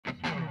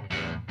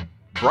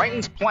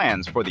Brighton's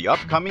plans for the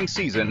upcoming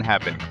season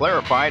have been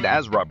clarified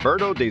as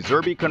Roberto de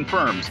Zerbi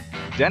confirms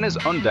Deniz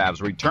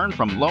Undav's return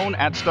from loan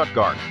at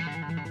Stuttgart.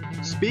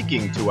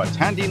 Speaking to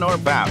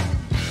Attendinor Bab,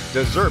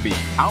 de Zerbi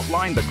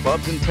outlined the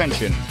club's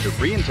intention to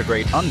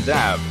reintegrate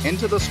Undav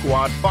into the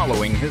squad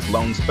following his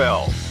loan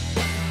spell.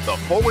 The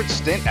forward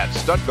stint at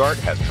Stuttgart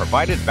has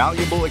provided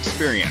valuable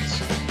experience,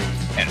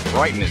 and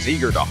Brighton is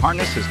eager to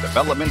harness his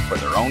development for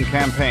their own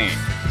campaign.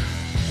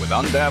 With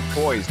Undav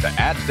poised to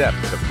add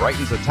depth to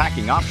Brighton's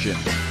attacking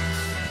options,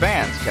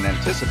 fans can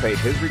anticipate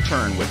his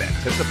return with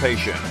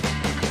anticipation.